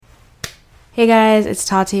Hey guys, it's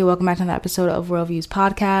Tati. Welcome back to another episode of WR7DVIEWS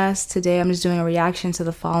podcast. Today I'm just doing a reaction to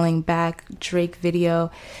the Falling Back Drake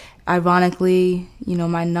video. Ironically, you know,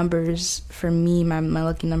 my numbers for me, my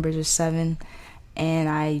lucky numbers are 7, and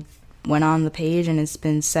I went on the page and it's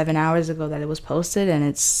been 7 hours ago that it was posted and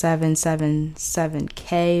it's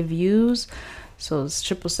 777k views. So it's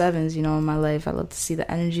triple sevens, you know, in my life. I love to see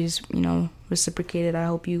the energies, you know, reciprocated. I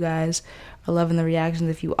hope you guys are loving the reactions.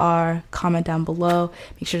 If you are, comment down below.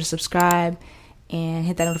 Make sure to subscribe and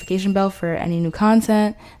hit that notification bell for any new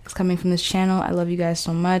content that's coming from this channel. I love you guys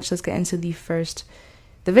so much. Let's get into the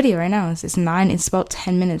video right now. It's about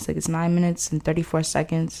 10 minutes. Like, it's 9 minutes and 34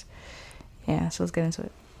 seconds. Yeah, so let's get into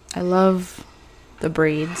it. I love the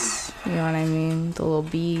braids, you know what I mean? The little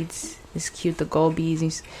beads. It's cute, the gold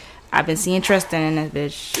beads. I've been seeing Tristan in this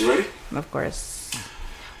bitch. You ready? Of course.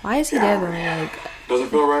 Why is he there though? Like, doesn't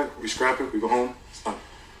feel right. We scrap it. We go home. Stop.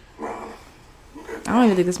 No. Okay. I don't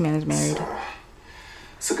even think this man is married.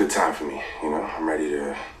 It's a good time for me. You know, I'm ready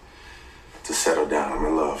to settle down. I'm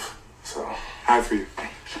in love. So, high for you.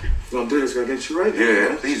 You gonna do this? Gonna get you right?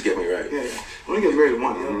 Yeah, please get me right. Yeah. When you get ready to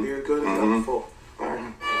want you, you're good. And full. All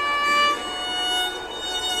right.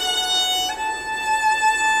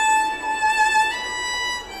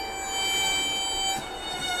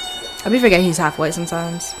 I be forgetting he's half white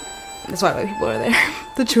sometimes. That's why white people are there.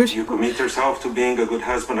 The Jewish. You commit yourself to being a good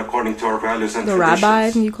husband according to our values and the traditions. rabbi,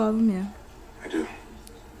 you call them, yeah. I do.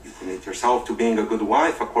 You commit yourself to being a good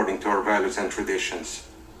wife according to our values and traditions.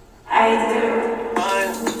 I do.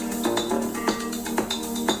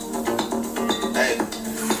 Hey.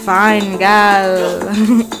 Fine girl.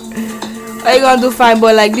 How you gonna do fine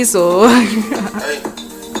boy like this, oh?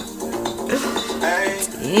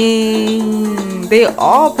 They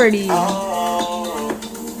all pretty.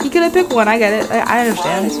 He could have picked one. I get it. I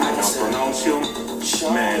understand. I now pronounce you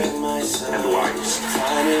men and wives.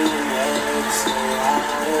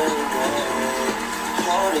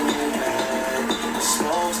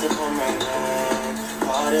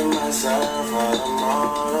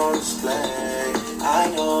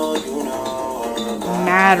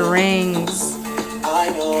 Mad rings.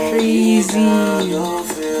 Crazy.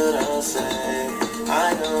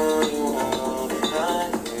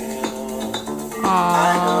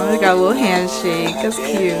 Aww, they got a little handshake. That's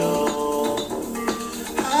cute.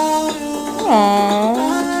 Aww.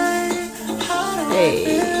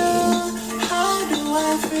 Hey.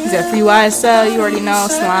 He's at free YSL. You already know.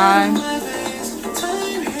 Slime.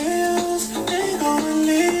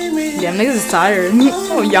 Damn, niggas is tired.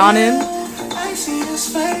 Oh, yawning.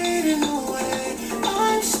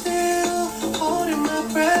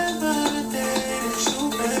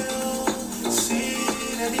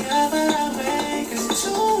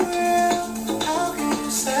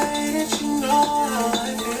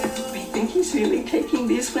 He's really taking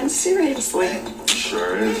these ones seriously.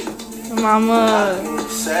 Sure is. Mama.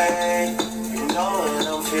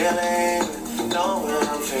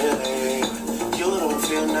 You don't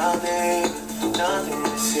feel nothing. Nothing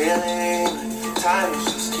is healing. Time is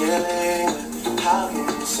just killing. How can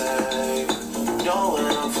you say? Know what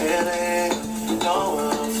I'm feeling. Know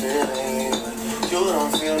what I'm feeling. You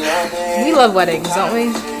don't feel nothing. We love weddings, don't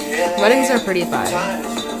we? Weddings are pretty fire.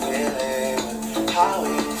 How are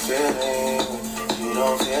you feeling? You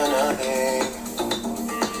don't feel nothing.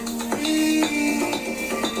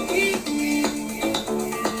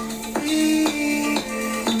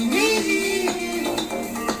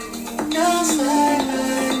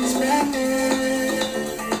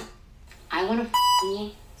 I want to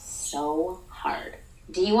me so hard.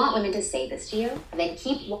 Do you want women to say this to you? Then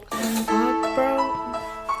keep. Fuck, bro.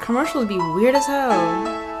 Commercials be weird as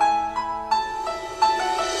hell.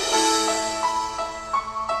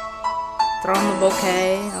 Throw him a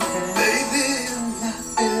bouquet, okay. Baby, you're not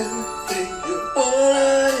everything you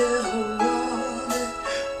wanted.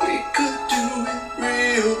 We could do it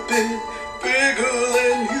real big, bigger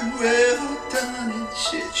than you ever done it.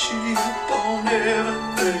 Shit, she up on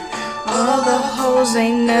everything. All the hoes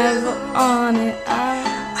ain't never on it. I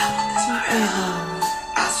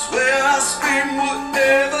swear I spend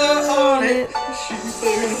whatever on it. She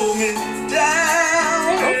fucking hold me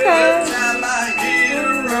down. Okay. Every time I get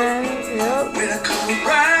around. When I come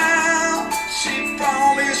around, she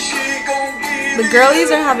promised she gon' give The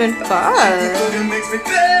girlies are having fun. She fucking makes me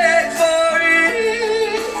beg for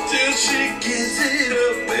it till she gives it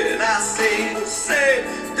up, and I say the same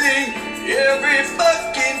thing every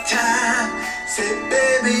fucking time. Say,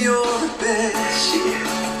 baby, you're the best shit.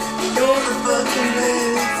 You're the fucking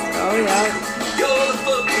best. Oh yeah. You're the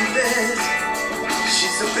fucking best.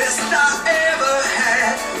 She's the best I ever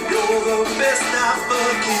had. You're the best I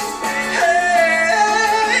fucking had.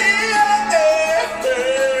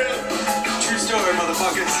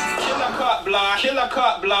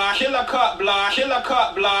 cut block, killer cut block, killer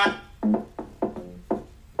cut block.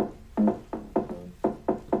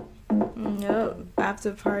 Yep,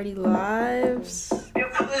 after party lives. He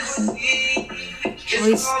put this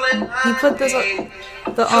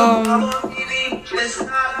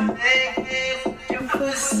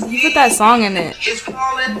he put that song in it.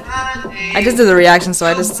 I just did the reaction, so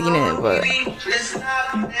I just seen it, but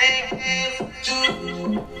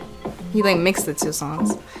he like mixed the two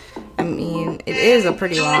songs. I mean, it is a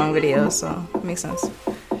pretty long video, so it makes sense.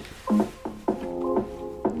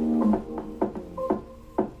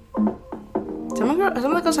 Some of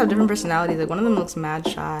the girls have different personalities. Like one of them looks mad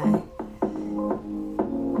shy,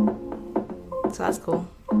 so that's cool.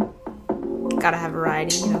 Gotta have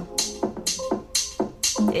variety, you know.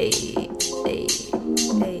 Hey, hey,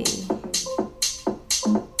 hey.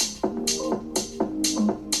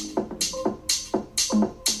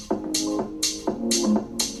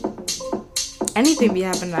 Anything be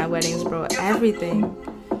happening at weddings, bro. Everything.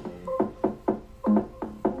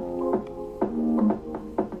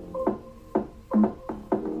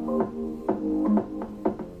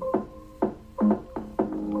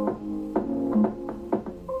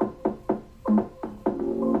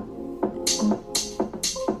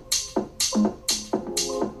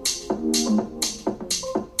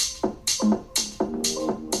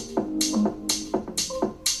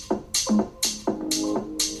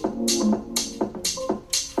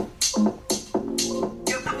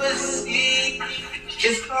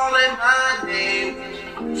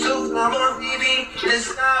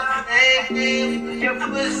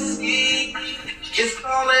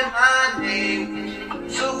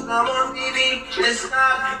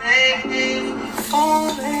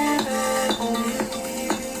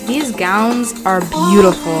 These gowns are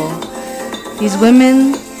beautiful. These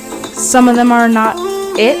women, some of them are not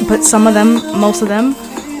it, but some of them, most of them,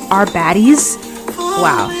 are baddies.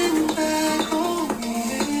 Wow.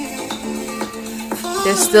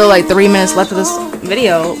 There's still like 3 minutes left of this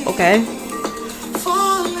video, okay?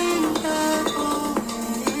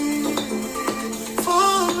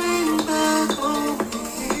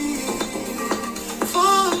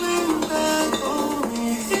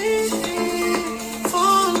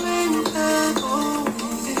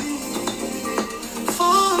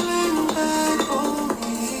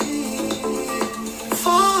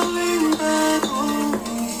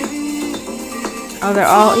 Oh, they're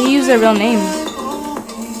all, he used their real names.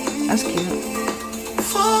 That's cute.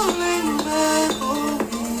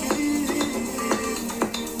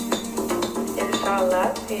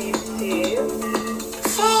 Inshallah, peace to you.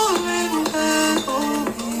 Falling back on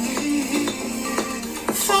me.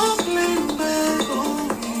 Falling back on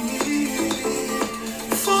me.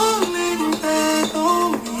 Falling back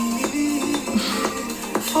on me.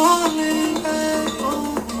 Falling back on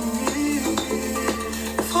me.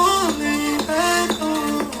 Falling back on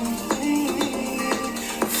me.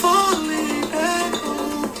 Falling back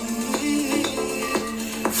on me.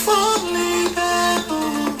 Falling back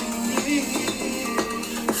on me.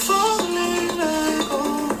 Falling back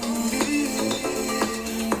on me.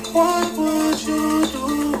 What would you do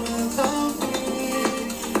without me?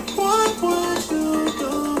 What would you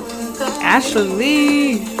do without me?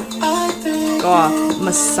 Ashley. Go off.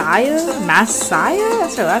 Messiah?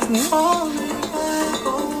 That's her last name?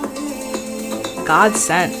 God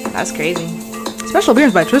sent. That's crazy. Special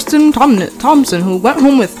appearance by Tristan Thompson, who went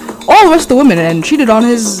home with all the rest of the women and cheated on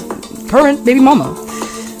his current baby mama.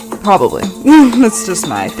 Probably. That's just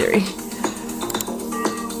my theory.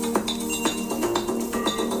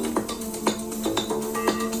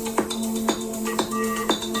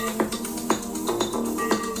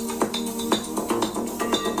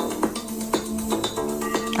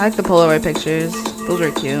 I like the Polaroid pictures. Those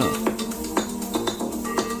are cute.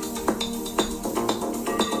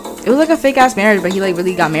 It was like a fake ass marriage, but he like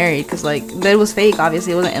really got married because like that was fake.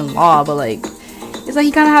 Obviously, it wasn't in law, but like it's like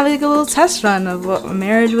he kind of had like a little test run of what a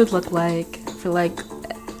marriage would look like for like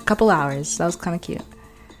a couple hours. That was kind of cute.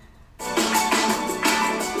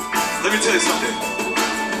 Let me tell you something.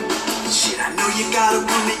 Shit, I know you got a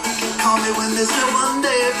woman. You can call me when there's no one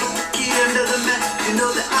there. Put the key under the mat. You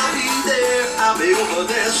know that I'll be there. I'll be over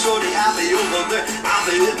there, shorty. I'll be over there. I'll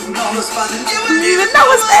be hitting on the spot, and you wouldn't even know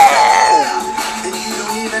it's there. And you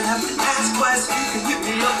don't even have to ask twice. You can hit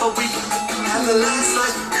me up a week. And the last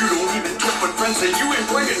night, you don't even care when friends say you ain't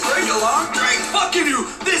bringing Greg along. Greg, fucking you.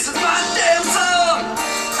 This is my damn song.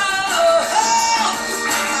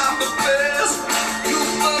 I'm the best you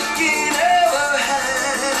fucking ever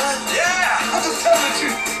had. Yeah, I'm just telling you.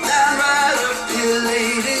 Line right up here,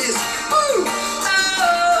 ladies. Woo!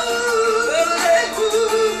 Oh,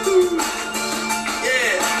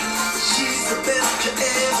 yeah. She's the best.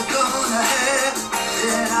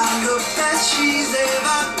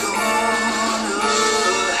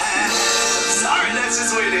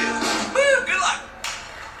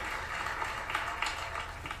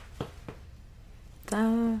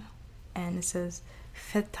 Feta, and it says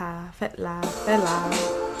feta, fetla, fela.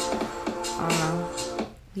 I don't know.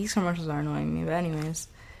 These commercials are annoying me, but anyways,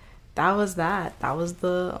 that was that. That was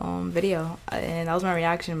the video, and that was my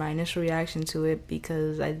reaction, my initial reaction to it,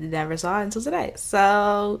 because I never saw it until today.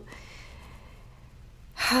 So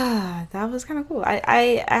that was kind of cool.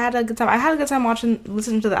 I had a good time. I had a good time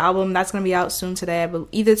listening to the album. That's gonna be out soon today, but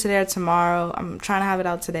either today or tomorrow. I'm trying to have it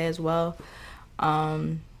out today as well.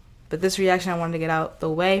 But this reaction I wanted to get out the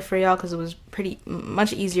way for y'all because it was pretty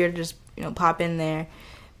much easier to just pop in there.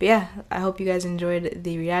 But yeah, I hope you guys enjoyed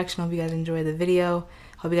the reaction. I hope you guys enjoyed the video.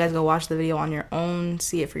 Hope you guys go watch the video on your own,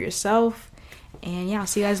 see it for yourself. And yeah, I'll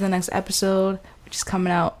see you guys in the next episode, which is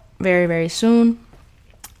coming out very, very soon.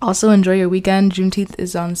 Also, enjoy your weekend. Juneteenth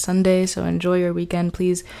is on Sunday, so enjoy your weekend.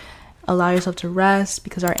 Please allow yourself to rest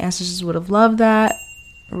because our ancestors would have loved that.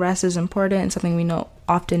 Rest is important and something we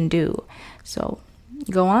often do. So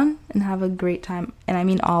go on and have a great time. And I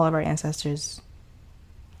mean all of our ancestors.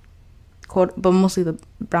 But mostly the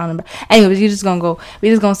brown and brown. Anyways, we're just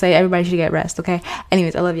gonna say everybody should get rest, okay?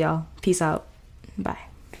 Anyways, I love y'all. Peace out. Bye.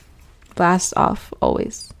 Blast off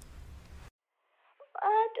always.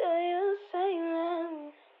 Why do you say you love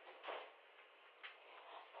me?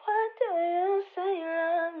 Why do you say you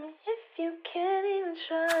love me if you can't even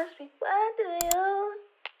trust me? Why do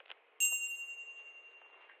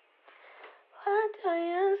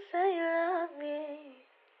you say you love me?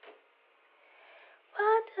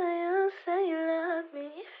 Why do you say you love me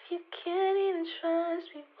if you can't even trust me?